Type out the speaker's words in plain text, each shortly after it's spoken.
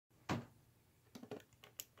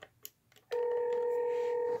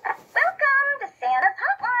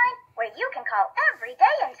call every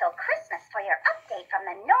day until Christmas for your update from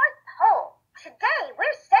the North Pole. Today,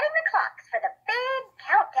 we're setting the clocks for the big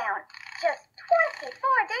countdown. Just 24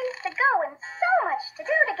 days to go and so much to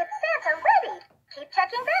do to get Santa ready. Keep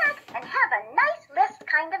checking back and have a nice list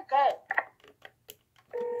kind of day.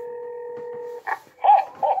 Ho,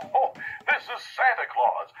 ho, ho! This is Santa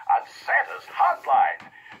Claus on Santa's Hotline.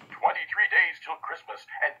 23 days till Christmas,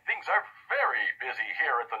 and things are very busy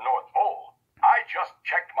here at the North Pole. I just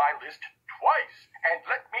checked my list twice, and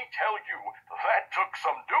let me tell you, that took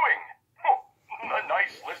some doing. The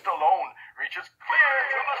nice list alone reaches clear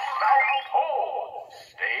to the South Pole.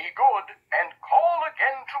 Stay good and call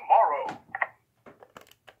again tomorrow.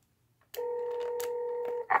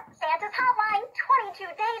 Santa's Hotline,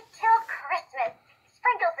 22 days till Christmas.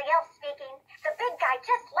 Sprinkles the elf speaking. The big guy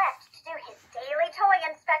just left to do his daily toy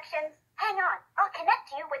inspections. Hang on, I'll connect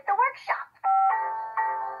you with the workshop.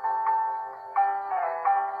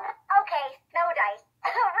 Okay, no dice.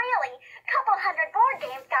 Really, couple hundred board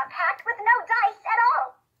games got packed with no dice at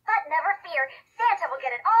all. But never fear, Santa will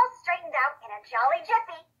get it all straightened out in a jolly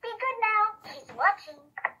jiffy. Be good now, he's watching.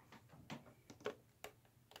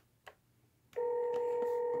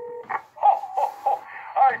 Ho, ho, ho!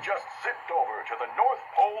 I just zipped over to the North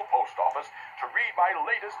Pole Post Office to read my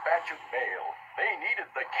latest batch of mail. They needed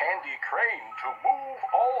the candy crane to move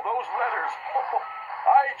all those letters.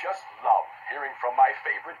 I just love hearing from my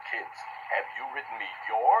favorite kids. Have you written me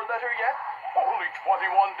your letter yet? Only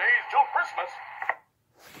 21 days till Christmas.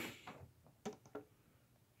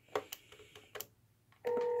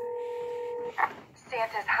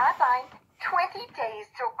 Santa's Hotline, 20 days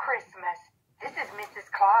till Christmas. This is Mrs.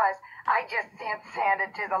 Claus. I just sent Santa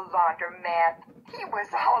to the laundromat. He was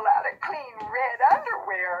all out of clean red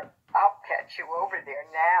underwear. I'll catch you over there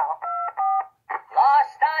now.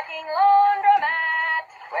 Lost Stocking Laundromat,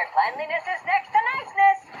 where cleanliness is next to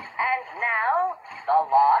niceness. And now, the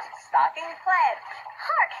Lost Stocking Pledge.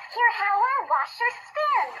 Hark, hear how our washer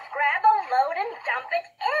spins. Grab a load and dump it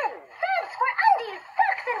in. Bags for undies,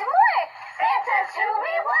 socks, and more. Santa's who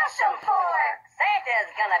we wash 'em for.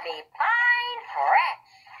 Santa's gonna be fine fresh.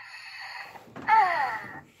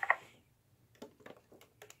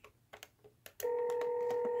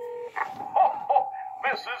 Ho, ho!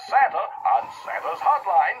 This is Santa on Santa's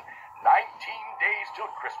Hotline. 19 days till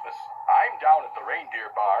Christmas. I'm down at the reindeer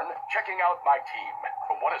barn checking out my team.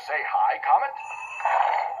 Want to say hi, Comet?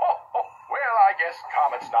 Ho, ho! Well, I guess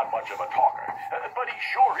Comet's not much of a talker, but he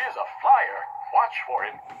sure is a flyer. Watch for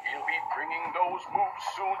him. He'll be bringing those moves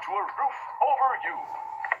soon to a roof over you.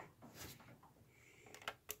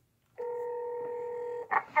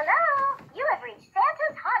 Hello, you have reached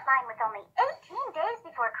Santa's Hotline with only 18 days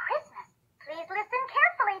before Christmas. Please listen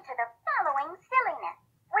carefully to the following silliness.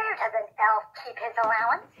 Where does an elf keep his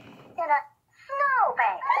allowance? In a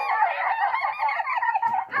snowbank.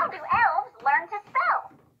 How do elves learn to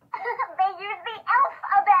spell? They use the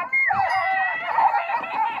alphabet.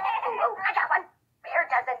 Oh, I got one. Where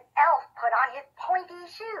does an elf put on his pointy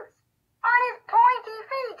shoes? On his pointy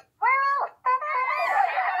feet. Where else?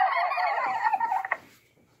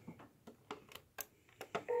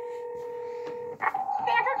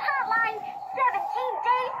 Santa's Hotline, 17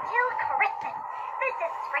 days till Christmas. This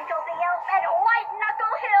is Sprinkles the Elf at White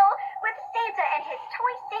Knuckle Hill with Santa and his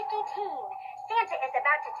toy safety team. Santa is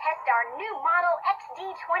about to test our new model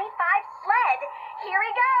XD25 sled. Here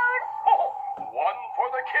he goes. Oh, one for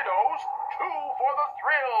the kiddos, two for the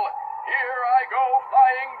thrill. Here I go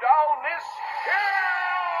flying down this hill.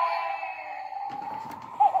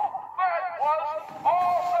 Oh, that was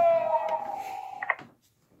awesome!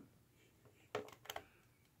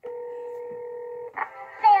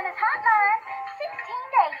 Santa's Hotline,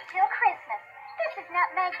 16 days till Christmas. This is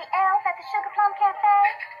Nutmeg the Elf at the Sugar Plum Cafe.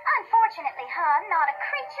 Unfortunately, hon, not a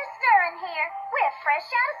creature stirring here. We're fresh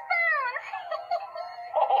out of spoons.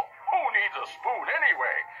 Oh, who needs a spoon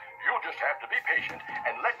anyway? You'll just have to be patient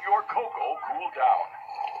and let your cocoa cool down.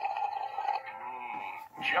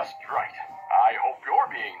 Just right. I hope you're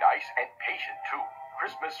being nice and patient too.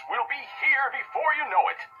 Christmas will be here before you know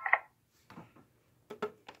it.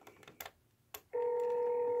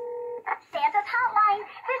 Santa's Hotline,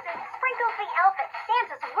 this is Sprinkles the Elf at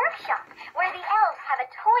Santa's Workshop, where the elves have a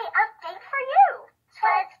toy update for you.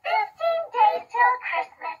 'Twas 15 days till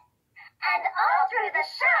Christmas, and all through the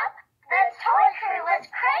shop, the toy crew was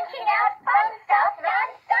cranking out fun stuff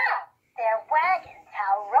non-stop. Their wagons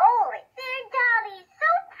are rolling, their dollies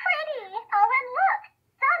so pretty. Oh, and look,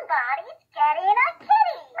 somebody's getting a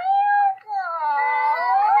kitty.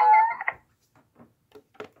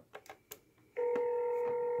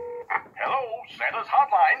 Hello, Santa's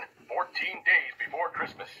Hotline. 14 days before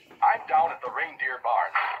Christmas, I'm down at the reindeer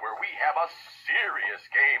barn, where we have a serious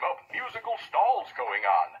game of musical stalls going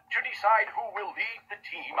on to decide who will lead the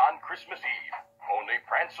team on Christmas Eve. Only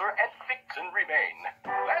Prancer and Vixen remain.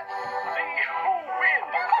 Let's see who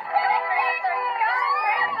wins.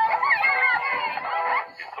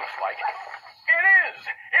 It looks like it is.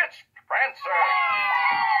 It's Prancer.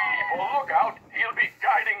 People, look out. He'll be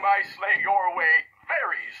guiding my sleigh your way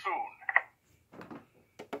very soon.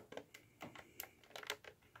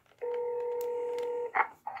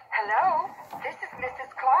 Hello, this is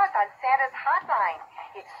Mrs. Claus on Santa's Hotline.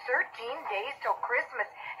 It's 13 days till Christmas,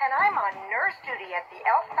 and I'm on nurse duty at the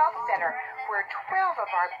Elf Health Center, where 12 of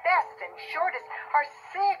our best and shortest are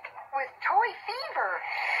sick with toy fever.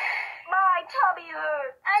 My tummy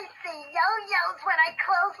hurts. I see yo-yos when I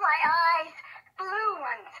close my eyes. Blue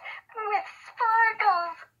ones with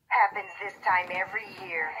sparkles. Happens this time every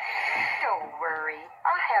year. Don't worry.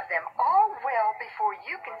 I'll have them all well before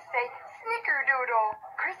you can say snickerdoodle.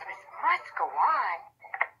 Christmas must go on.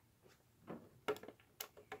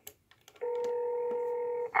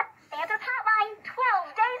 Santa's Hotline,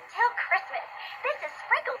 12 days till Christmas. This is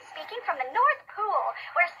Sprinkles speaking from the North Pool,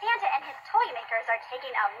 where Santa and his toy makers are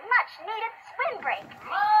taking a much-needed swim break.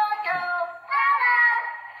 Marco! Hello!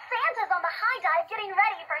 Santa's on the high dive getting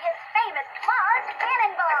ready for his famous Claus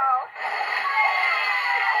cannonball.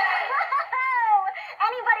 Whoa!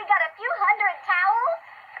 Anybody got a few hundred towels?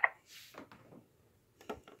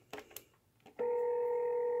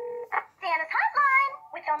 Santa's Hotline.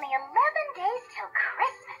 With only 11 days till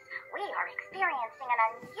Christmas, we are experiencing an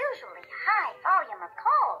unusually high volume of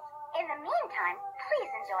calls. In the meantime,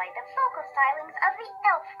 please enjoy the vocal stylings of the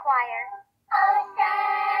Elf Choir. Oh,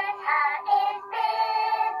 Santa is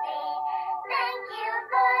busy. Thank you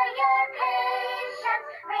for your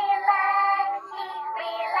patience. Relax,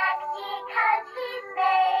 'cause he's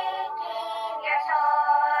making your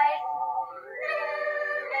toys.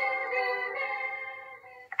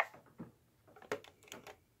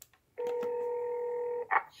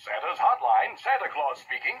 Santa's Hotline, Santa Claus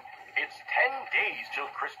speaking. It's 10 days till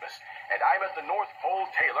Christmas, and I'm at the North Pole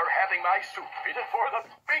tailor having my suit fitted for the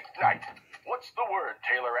big night. What's the word,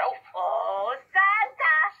 Tailor Elf? Oh,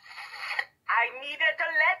 Santa! I needed to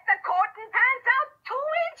let the coat and pants out 2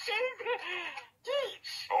 inches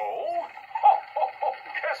each. Oh?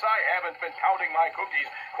 Guess I haven't been counting my cookies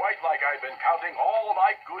quite like I've been counting all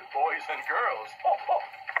my good boys and girls.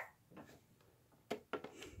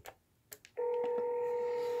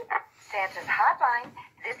 Santa's Hotline.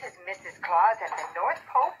 This is Mrs. Claus at the North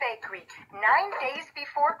Pole Bakery, 9 days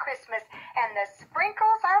before Christmas, and the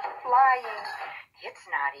sprinkles are flying. It's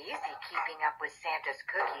not easy keeping up with Santa's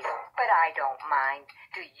cookies, but I don't mind.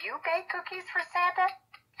 Do you bake cookies for Santa?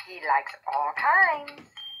 He likes all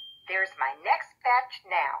kinds. There's my next batch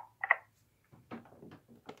now.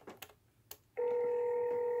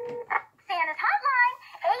 Santa's Hotline,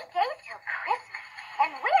 8 days till Christmas.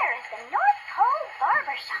 And where is the North Pole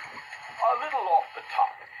Barber Shop? A little off the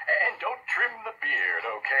top. And don't trim the beard,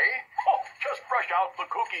 okay? Just brush out the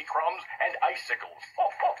cookie crumbs and icicles.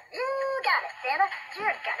 You got it, Santa.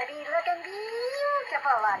 You're gonna be looking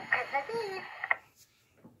beautiful on Christmas Eve.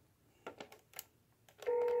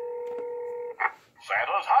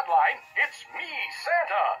 Santa's Hotline, it's me,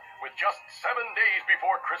 Santa. With just 7 days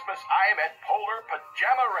before Christmas, I'm at Polar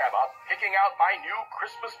Pajama-rama picking out my new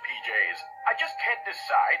Christmas PJs. I just can't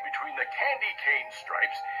decide between the candy cane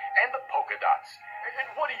stripes and the polka dots.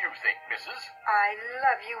 And what do you think, Mrs.? I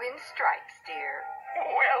love you in stripes, dear.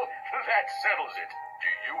 Well, that settles it. Do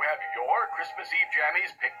you have your Christmas Eve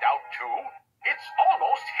jammies picked out, too? It's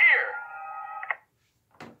almost here.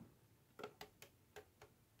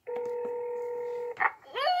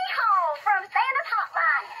 Yee-haw from Santa's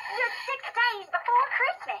Hotline. Just 6 days before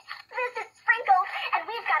Christmas. This is Sprinkles, and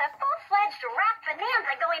we've got a full-fledged wrap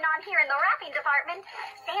bonanza going on here in the wrapping department.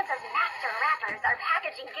 Santa's master wrappers are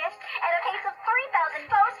packaging gifts at a pace of 3,000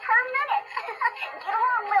 bows per minute. Get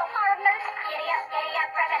along, little partners. Giddy up,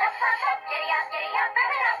 wrap it up, up, up. Giddy up,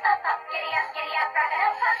 wrap it up, up, up. Giddy up, wrap it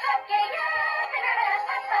up, up, up. Giddy up, and wrap it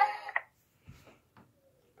up, up, up.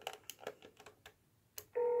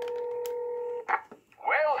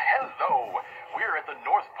 Well, hello. We're at the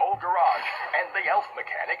North Pole Garage, and the elf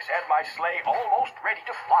mechanics had my sleigh almost ready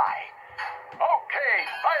to fly. Okay,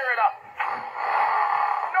 fire it up.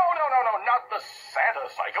 No, not the Santa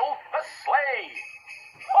cycle. The sleigh.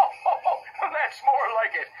 That's more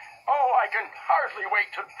like it. Oh, I can hardly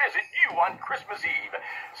wait to visit you on Christmas Eve.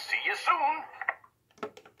 See you soon.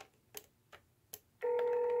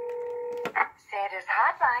 Santa's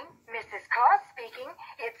Hotline, Mrs. Claus speaking.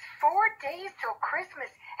 It's 4 days till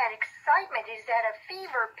Christmas, and that excitement is at a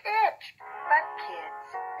fever pitch. But kids,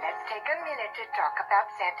 let's take a minute to talk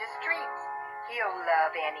about Santa's treats. He'll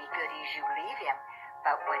love any goodies you leave him,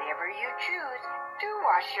 but whatever you choose, do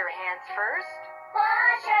wash your hands first.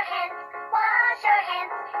 Wash your hands, wash your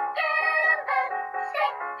hands. Get the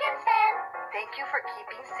stick and span. Thank you for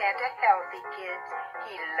keeping Santa healthy, kids.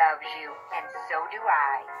 He loves you, and so do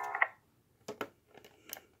I.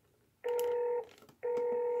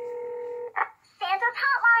 Santa's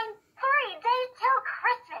Hotline, 3 days till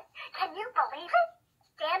Christmas. Can you believe it?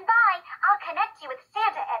 Stand by. I'll connect you with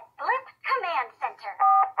Santa at Blip Command Center.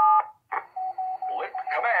 Blip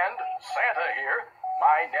Command, Santa here.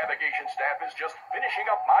 My navigation staff is just finishing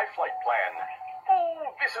up my flight plan. Oh,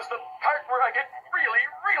 this is the part where I get really,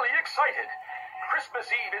 really excited. Christmas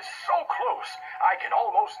Eve is so close, I can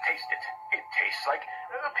almost taste it. It tastes like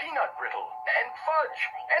peanut brittle and fudge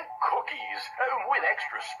and cookies with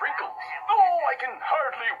extra sprinkles. Oh, I can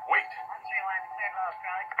hardly wait.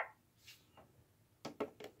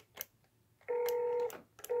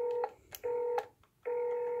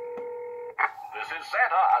 This is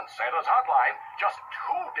Santa on Santa's Hotline, just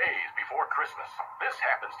 2 days before Christmas. This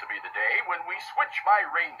happens to be the day when we switch my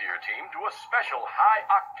reindeer team to a special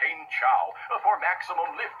high-octane chow for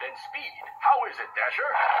maximum lift and speed. How is it, Dasher?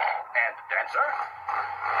 And Dancer?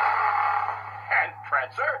 And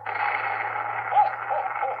Prancer? Oh,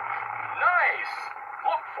 nice!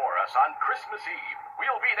 Look for us on Christmas Eve.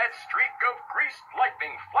 We'll be that streak of greased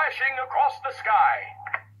lightning flashing across the sky.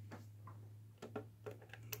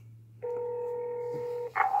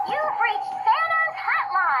 You've reached Santa's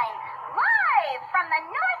Hotline, live from the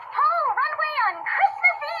North Pole runway on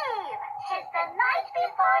Christmas Eve. 'Tis the night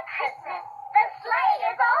before Christmas. The sleigh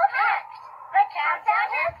is all packed. The countdown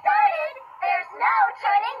has started. There's no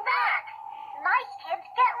turning back. Nice kids,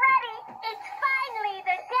 get ready. It's finally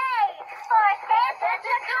the day for Santa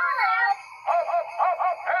to call out.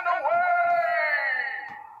 Up, and away!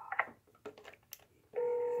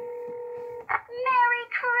 Merry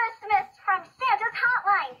Christmas from Santa's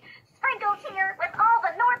Hotline. Sprinkles here with all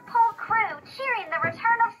the North Pole crew cheering the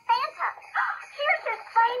return of Santa. Here's his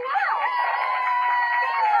sleigh now.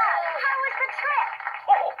 Santa, how was the trip?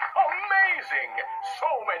 Oh, amazing! So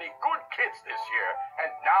many good kids this year.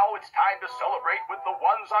 And now it's time to celebrate with the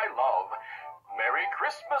ones I love. Merry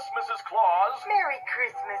Christmas, Mrs. Claus. Merry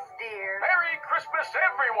Christmas, dear. Merry Christmas,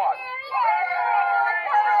 everyone. Merry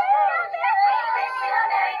Christmas.